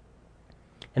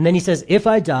 And then he says, if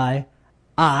I die,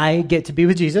 I get to be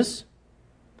with Jesus.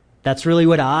 That's really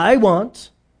what I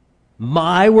want.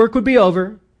 My work would be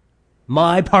over.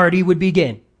 My party would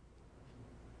begin.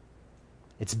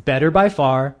 It's better by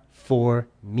far for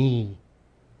me.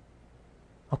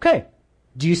 Okay,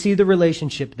 do you see the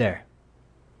relationship there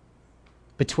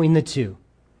between the two?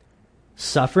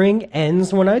 Suffering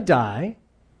ends when I die,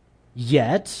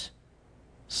 yet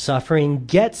suffering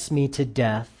gets me to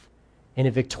death in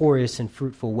a victorious and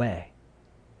fruitful way.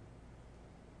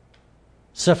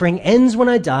 Suffering ends when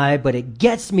I die, but it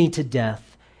gets me to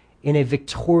death in a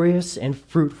victorious and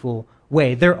fruitful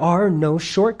way. There are no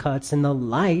shortcuts in the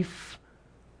life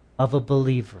of a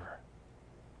believer.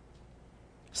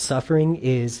 Suffering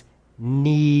is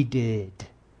needed.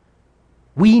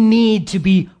 We need to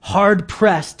be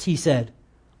hard-pressed, he said,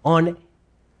 on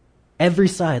every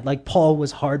side, like Paul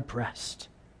was hard-pressed.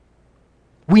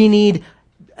 We need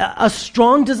a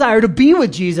strong desire to be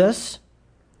with Jesus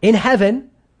in heaven,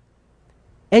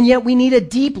 and yet we need a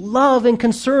deep love and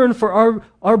concern for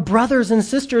our brothers and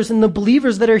sisters and the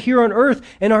believers that are here on earth,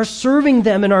 and our serving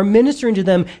them and our ministering to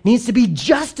them needs to be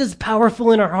just as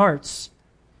powerful in our hearts.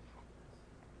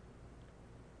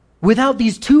 Without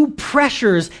these two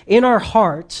pressures in our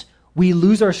heart, we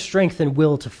lose our strength and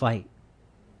will to fight.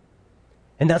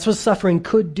 And that's what suffering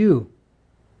could do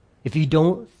if you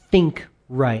don't think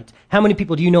right. How many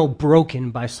people do you know broken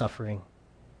by suffering?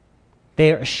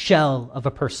 They are a shell of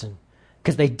a person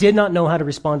because they did not know how to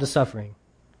respond to suffering.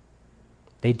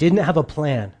 They didn't have a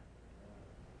plan.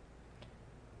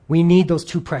 We need those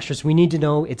two pressures. We need to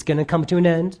know it's going to come to an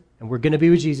end and we're going to be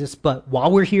with Jesus. But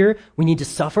while we're here, we need to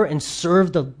suffer and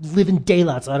serve the living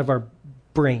daylights out of our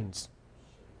brains.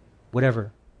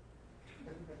 Whatever.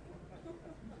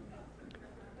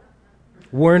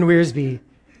 Warren Wiersbe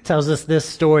tells us this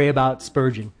story about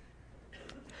Spurgeon.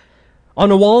 On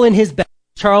a wall in his bedroom,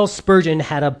 Charles Spurgeon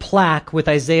had a plaque with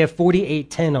Isaiah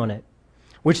 48:10 on it,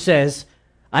 which says,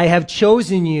 I have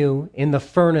chosen you in the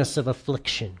furnace of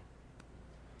affliction.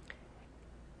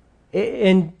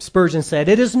 And Spurgeon said,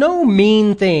 it is no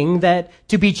mean thing that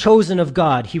to be chosen of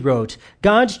God, he wrote.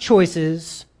 God's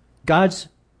choice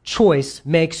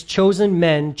makes chosen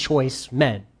men choice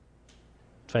men.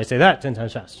 Try to say that 10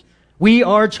 times fast. We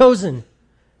are chosen,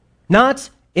 not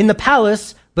in the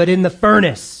palace, but in the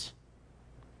furnace.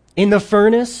 In the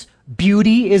furnace,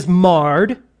 beauty is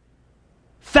marred,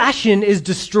 fashion is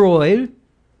destroyed,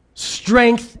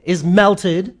 strength is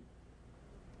melted,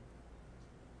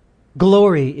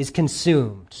 glory is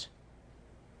consumed.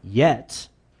 Yet,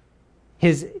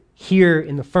 here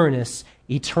in the furnace,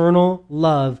 eternal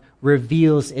love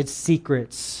reveals its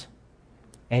secrets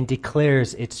and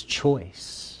declares its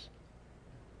choice.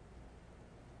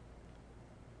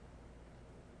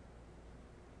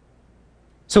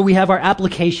 So we have our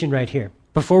application right here.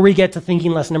 Before we get to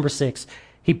thinking lesson number 6,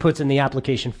 he puts in the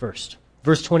application first.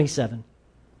 Verse 27.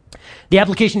 The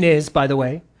application is, by the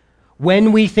way,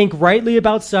 when we think rightly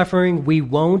about suffering, we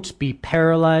won't be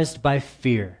paralyzed by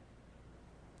fear.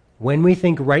 When we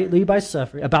think rightly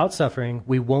about suffering,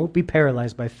 we won't be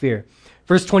paralyzed by fear.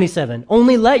 Verse 27,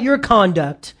 only let your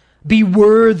conduct be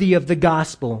worthy of the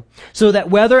gospel, so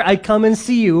that whether I come and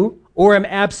see you or am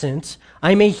absent,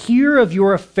 I may hear of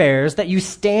your affairs, that you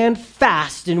stand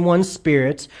fast in one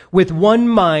spirit, with one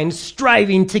mind,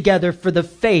 striving together for the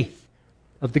faith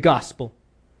of the gospel.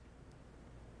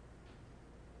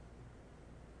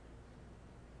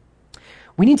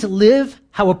 We need to live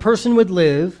how a person would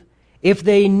live if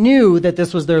they knew that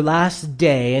this was their last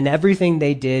day and everything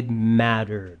they did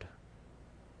mattered.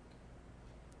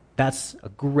 That's a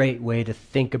great way to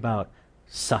think about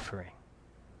suffering.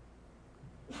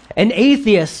 An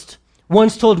atheist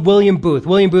once told William Booth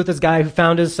is the guy who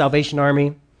founded the Salvation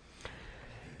Army.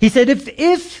 He said,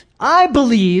 if I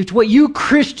believed what you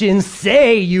Christians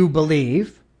say you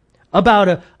believe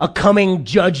about a coming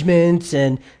judgment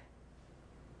and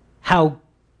how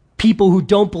people who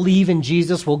don't believe in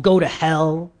Jesus will go to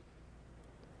hell,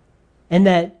 and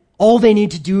that all they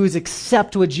need to do is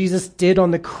accept what Jesus did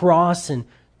on the cross and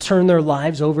turn their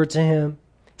lives over to him.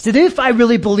 He said, if I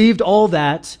really believed all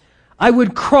that, I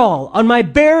would crawl on my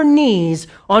bare knees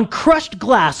on crushed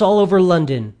glass all over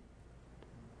London,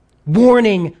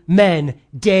 warning men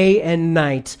day and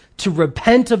night to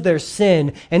repent of their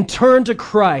sin and turn to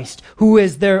Christ, who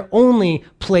is their only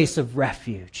place of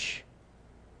refuge.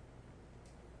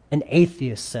 An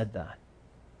atheist said that.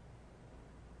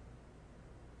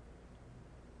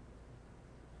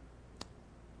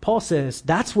 Paul says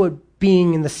that's what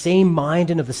being in the same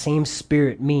mind and of the same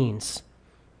spirit means.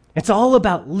 It's all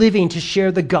about living to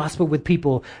share the gospel with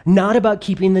people, not about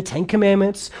keeping the 10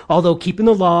 Commandments, although keeping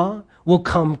the law will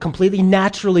come completely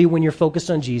naturally when you're focused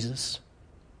on Jesus.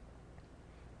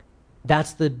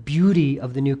 That's the beauty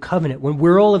of the new covenant, when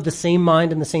we're all of the same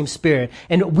mind and the same spirit,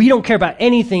 and we don't care about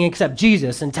anything except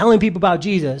Jesus and telling people about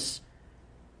Jesus.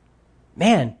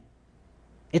 Man,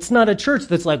 it's not a church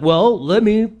that's like, well, let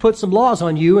me put some laws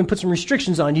on you and put some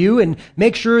restrictions on you and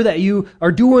make sure that you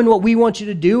are doing what we want you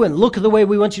to do and look the way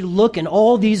we want you to look and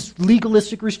all these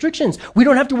legalistic restrictions. We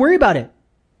don't have to worry about it.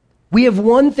 We have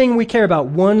one thing we care about,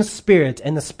 one Spirit,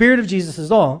 and the Spirit of Jesus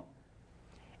is all,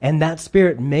 and that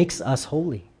Spirit makes us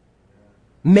holy.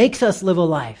 Makes us live a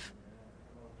life.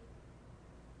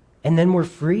 And then we're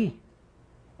free.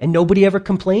 And nobody ever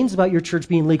complains about your church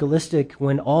being legalistic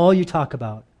when all you talk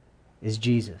about is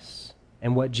Jesus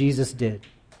and what Jesus did.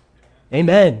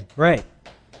 Amen. Right.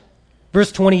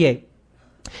 Verse 28.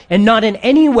 And not in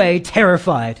any way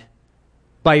terrified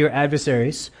by your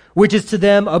adversaries, which is to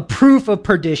them a proof of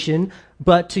perdition,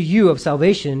 but to you of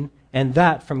salvation, and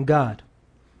that from God.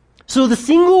 So the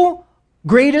single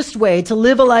greatest way to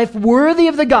live a life worthy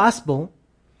of the gospel,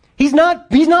 he's not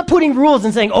putting rules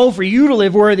and saying, oh, for you to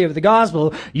live worthy of the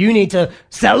gospel, you need to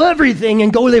sell everything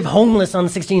and go live homeless on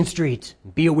 16th Street.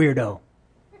 Be a weirdo.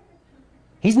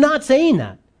 He's not saying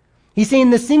that. He's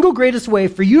saying the single greatest way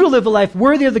for you to live a life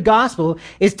worthy of the gospel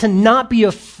is to not be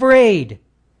afraid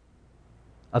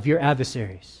of your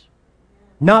adversaries.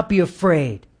 Not be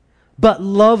afraid, but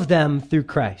love them through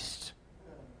Christ.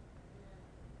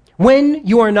 When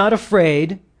you are not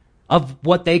afraid of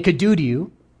what they could do to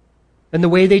you and the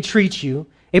way they treat you,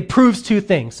 it proves two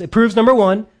things. It proves, number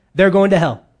one, they're going to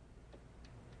hell,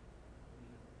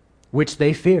 which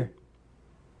they fear.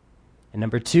 And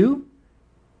number two,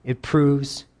 it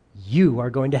proves you are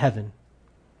going to heaven,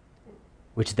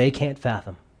 which they can't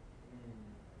fathom.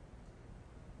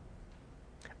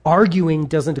 Arguing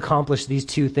doesn't accomplish these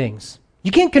two things.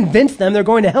 You can't convince them they're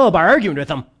going to hell by arguing with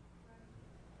them.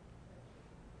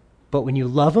 But when you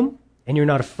love them and you're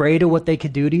not afraid of what they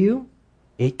could do to you,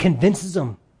 it convinces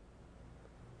them.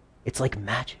 It's like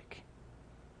magic.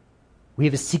 We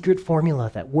have a secret formula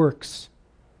that works.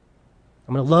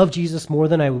 I'm going to love Jesus more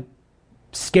than I'm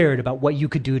scared about what you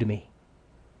could do to me.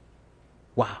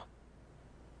 Wow.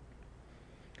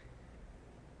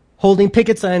 Holding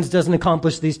picket signs doesn't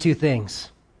accomplish these two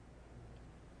things.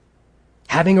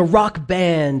 Having a rock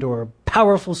band or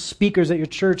powerful speakers at your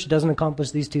church doesn't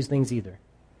accomplish these two things either.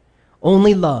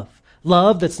 Only love.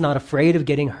 Love that's not afraid of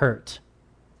getting hurt.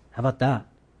 How about that?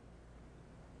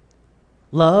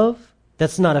 Love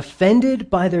that's not offended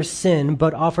by their sin,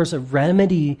 but offers a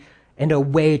remedy and a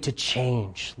way to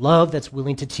change. Love that's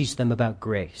willing to teach them about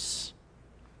grace.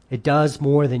 It does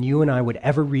more than you and I would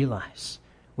ever realize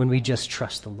when we just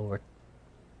trust the Lord.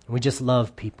 And we just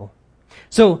love people.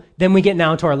 So then we get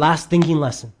now to our last thinking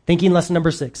lesson. Thinking lesson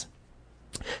number 6.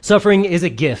 Suffering is a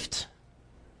gift.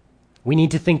 We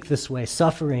need to think this way.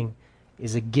 Suffering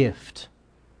is a gift.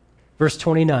 Verse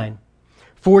 29.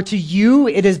 For to you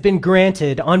it has been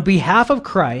granted on behalf of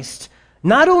Christ,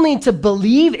 not only to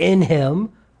believe in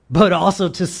him, but also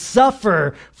to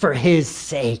suffer for his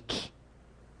sake,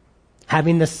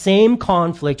 having the same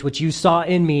conflict which you saw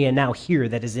in me and now hear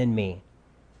that is in me.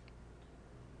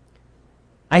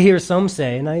 I hear some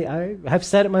say, and I have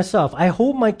said it myself, I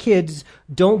hope my kids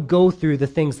don't go through the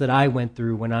things that I went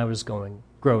through when I was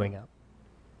growing up.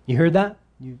 You heard that?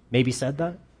 You maybe said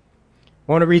that?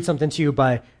 I want to read something to you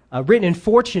written in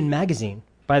Fortune magazine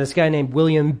by this guy named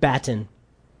William Batten.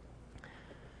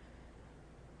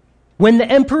 When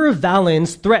the Emperor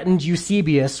Valens threatened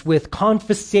Eusebius with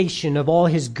confiscation of all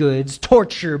his goods,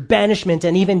 torture, banishment,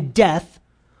 and even death,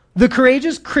 the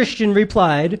courageous Christian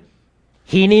replied,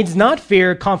 "He needs not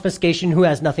fear confiscation who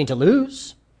has nothing to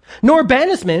lose, nor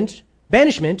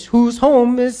banishment whose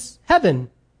home is heaven,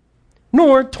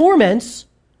 nor torments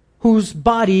whose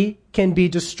body can be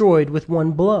destroyed with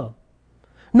one blow,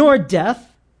 nor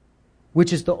death,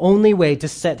 which is the only way to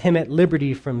set him at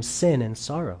liberty from sin and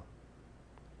sorrow."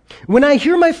 When I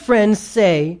hear my friends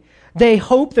say they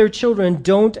hope their children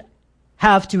don't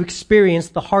have to experience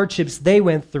the hardships they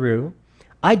went through,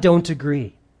 I don't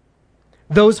agree.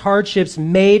 Those hardships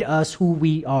made us who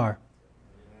we are.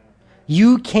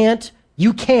 You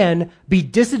can be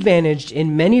disadvantaged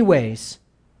in many ways,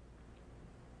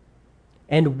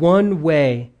 and one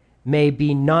way may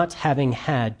be not having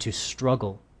had to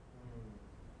struggle.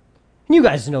 And you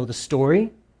guys know the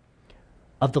story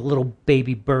of the little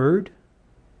baby bird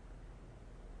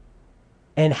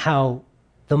and how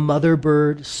the mother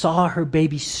bird saw her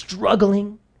baby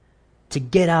struggling to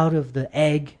get out of the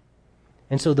egg.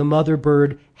 And so the mother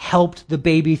bird helped the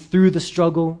baby through the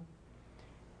struggle.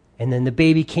 And then the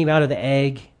baby came out of the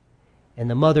egg, and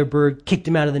the mother bird kicked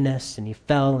him out of the nest, and he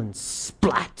fell and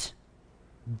splat,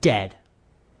 dead.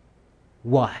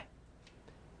 Why?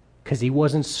 Because he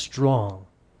wasn't strong.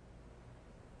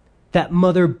 That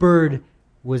mother bird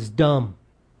was dumb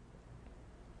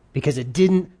because it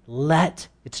didn't let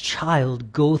its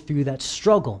child go through that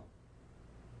struggle.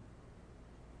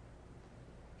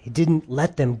 It didn't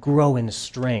let them grow in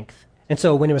strength. And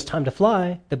so when it was time to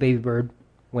fly, the baby bird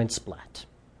went splat.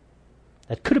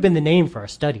 That could have been the name for our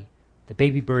study. The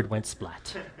baby bird went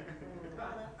splat.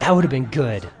 That would have been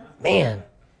good. Man,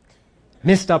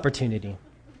 missed opportunity.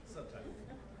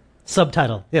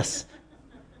 Subtitle, yes.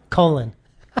 Colon.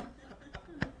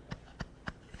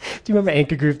 Do you remember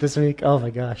Anchor Group this week? Oh my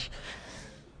gosh.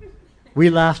 We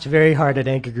laughed very hard at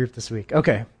Anchor Group this week.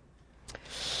 Okay.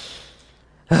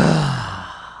 The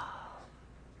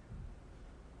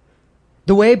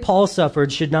way Paul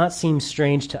suffered should not seem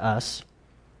strange to us.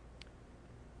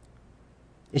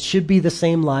 It should be the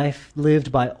same life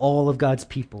lived by all of God's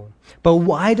people. But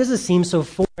why does it seem so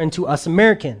foreign to us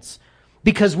Americans?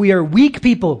 Because we are weak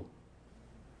people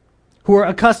who are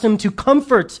accustomed to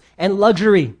comfort and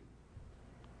luxury.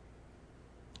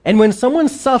 And when someone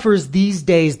suffers these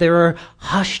days, there are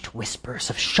hushed whispers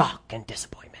of shock and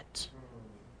disappointment.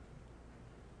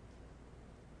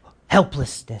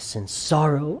 Helplessness and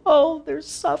sorrow. Oh, they're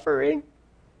suffering.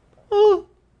 Oh,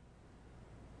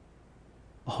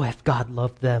 if God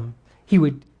loved them, he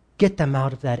would get them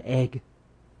out of that egg.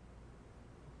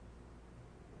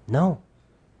 No.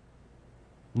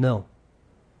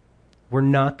 We're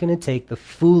not going to take the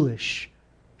foolish,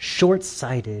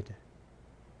 short-sighted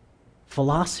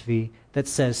philosophy that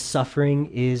says suffering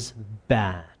is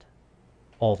bad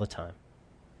all the time,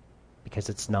 because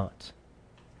it's not.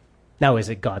 Now, is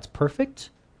it God's perfect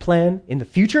plan in the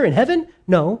future in heaven?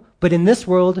 No, but in this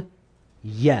world,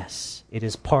 yes, it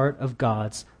is part of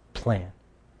God's plan.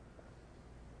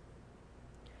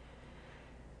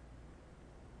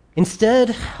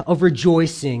 Instead of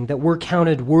rejoicing that we're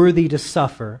counted worthy to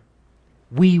suffer,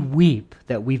 we weep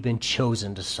that we've been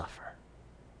chosen to suffer.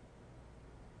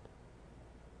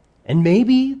 And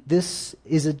maybe this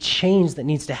is a change that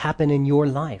needs to happen in your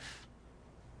life.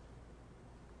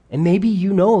 And maybe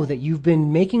you know that you've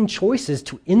been making choices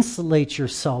to insulate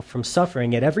yourself from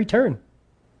suffering at every turn.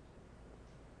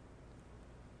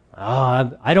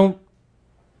 I don't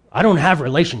have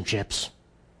relationships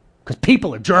because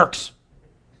people are jerks.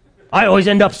 I always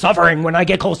end up suffering when I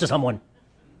get close to someone.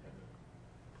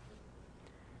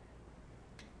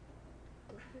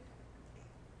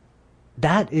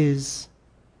 That is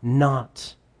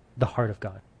not the heart of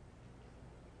God.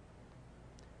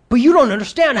 But you don't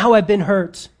understand how I've been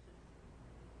hurt.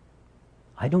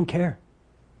 I don't care.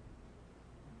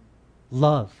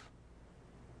 Love.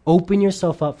 Open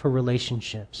yourself up for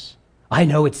relationships. I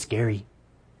know it's scary,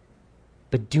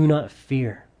 but do not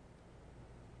fear.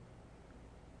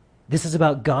 This is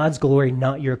about God's glory,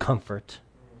 not your comfort.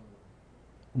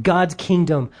 God's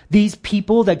kingdom. These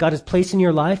people that God has placed in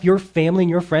your life, your family and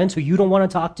your friends who you don't want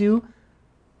to talk to,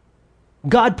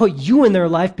 God put you in their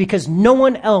life because no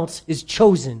one else is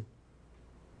chosen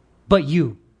but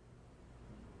you.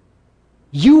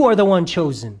 You are the one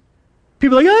chosen.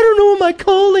 People are like, I don't know what my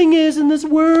calling is in this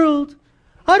world.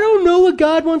 I don't know what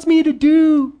God wants me to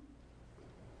do.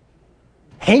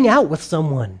 Hang out with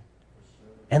someone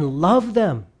and love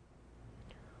them.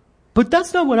 But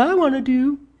that's not what I want to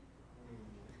do.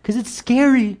 Because it's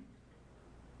scary.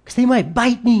 Because they might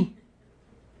bite me.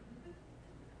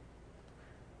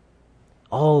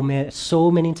 Oh man, so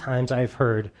many times I've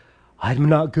heard, I'm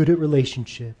not good at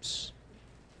relationships.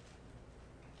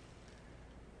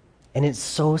 And it's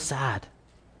so sad.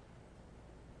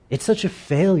 It's such a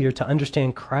failure to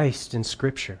understand Christ in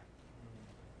Scripture.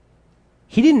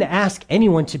 He didn't ask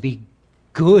anyone to be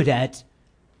good at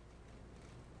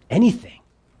anything.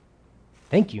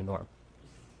 Thank you, Norm.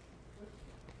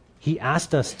 He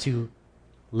asked us to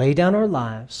lay down our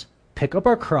lives, pick up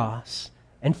our cross,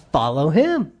 and follow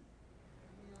him.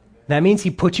 That means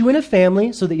he put you in a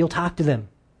family so that you'll talk to them.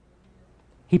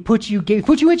 He put you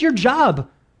at your job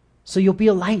so you'll be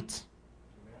a light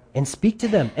and speak to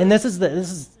them. And this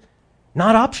is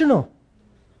not optional.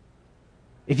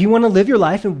 If you want to live your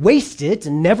life and waste it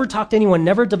and never talk to anyone,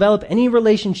 never develop any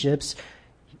relationships,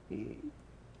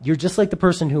 you're just like the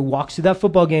person who walks through that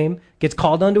football game, gets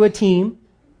called onto a team,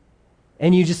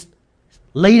 and you just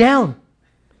lay down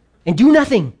and do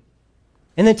nothing.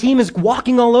 And the team is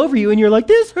walking all over you, and you're like,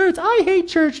 this hurts. I hate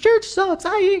church. Church sucks.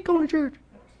 I hate going to church.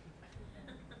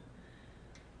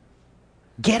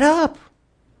 Get up.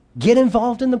 Get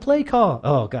involved in the play call.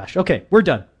 Oh, gosh. Okay, we're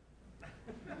done.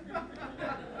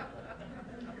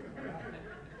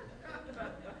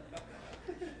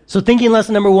 So thinking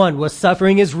lesson number 1 was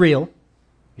suffering is real.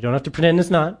 You don't have to pretend it's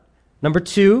not. Number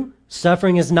 2,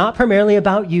 suffering is not primarily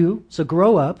about you, so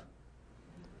grow up.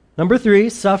 Number 3,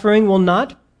 suffering will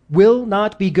not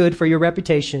be good for your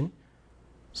reputation,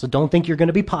 so don't think you're going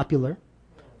to be popular.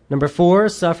 Number 4,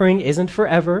 suffering isn't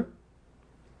forever.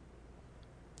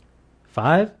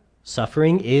 5,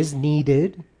 suffering is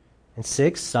needed. And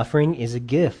 6, suffering is a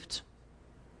gift.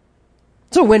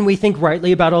 So when we think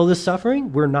rightly about all this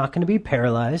suffering, we're not going to be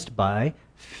paralyzed by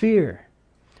fear.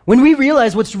 When we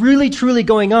realize what's really truly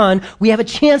going on, we have a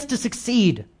chance to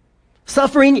succeed.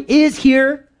 Suffering is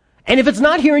here, and if it's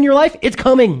not here in your life, it's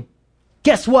coming.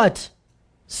 Guess what?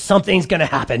 Something's going to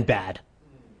happen bad.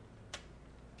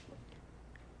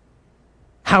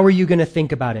 How are you going to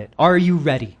think about it? Are you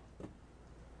ready?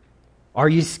 Are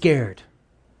you scared?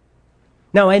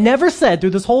 Now, I never said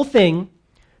through this whole thing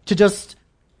to just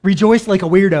rejoice like a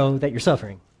weirdo that you're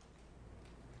suffering.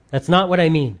 That's not what I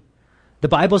mean. The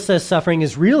Bible says suffering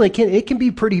is real. It can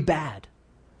be pretty bad.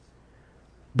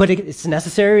 But it's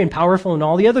necessary and powerful and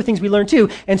all the other things we learn too.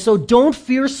 And so don't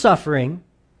fear suffering,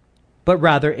 but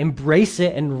rather embrace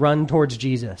it and run towards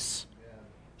Jesus.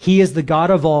 He is the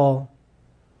God of all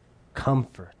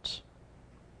comfort.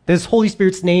 This Holy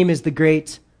Spirit's name is the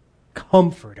great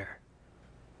Comforter.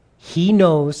 He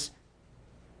knows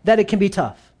that it can be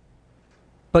tough.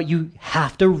 But you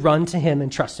have to run to him and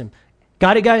trust him.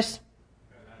 Got it, guys?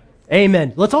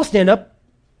 Amen. Let's all stand up.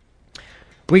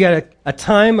 We got a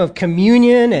time of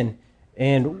communion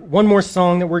and one more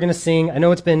song that we're going to sing. I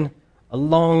know it's been a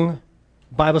long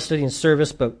Bible study and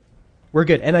service, but we're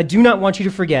good. And I do not want you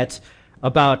to forget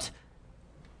about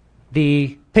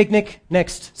the picnic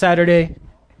next Saturday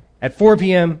at 4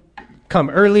 p.m. Come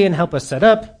early and help us set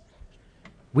up.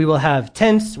 We will have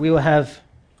tents. We will have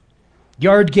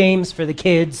yard games for the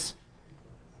kids,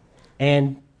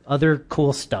 and other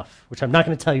cool stuff, which I'm not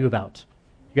going to tell you about.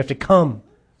 You have to come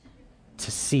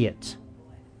to see it,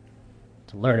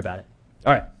 to learn about it.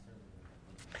 All right.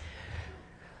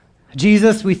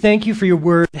 Jesus, we thank you for your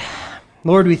word.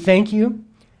 Lord, we thank you.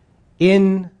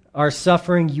 In our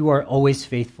suffering, you are always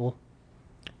faithful.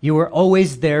 You are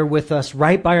always there with us,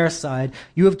 right by our side.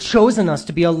 You have chosen us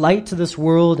to be a light to this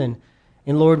world, and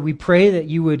Lord, we pray that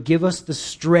you would give us the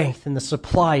strength and the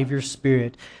supply of your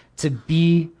Spirit to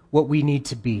be what we need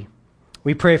to be.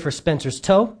 We pray for Spencer's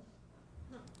toe,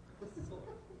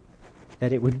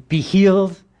 that it would be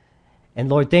healed. And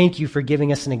Lord, thank you for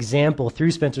giving us an example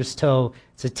through Spencer's toe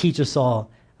to teach us all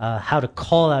how to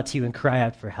call out to you and cry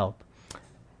out for help.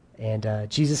 And in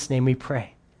Jesus' name we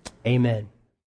pray. Amen.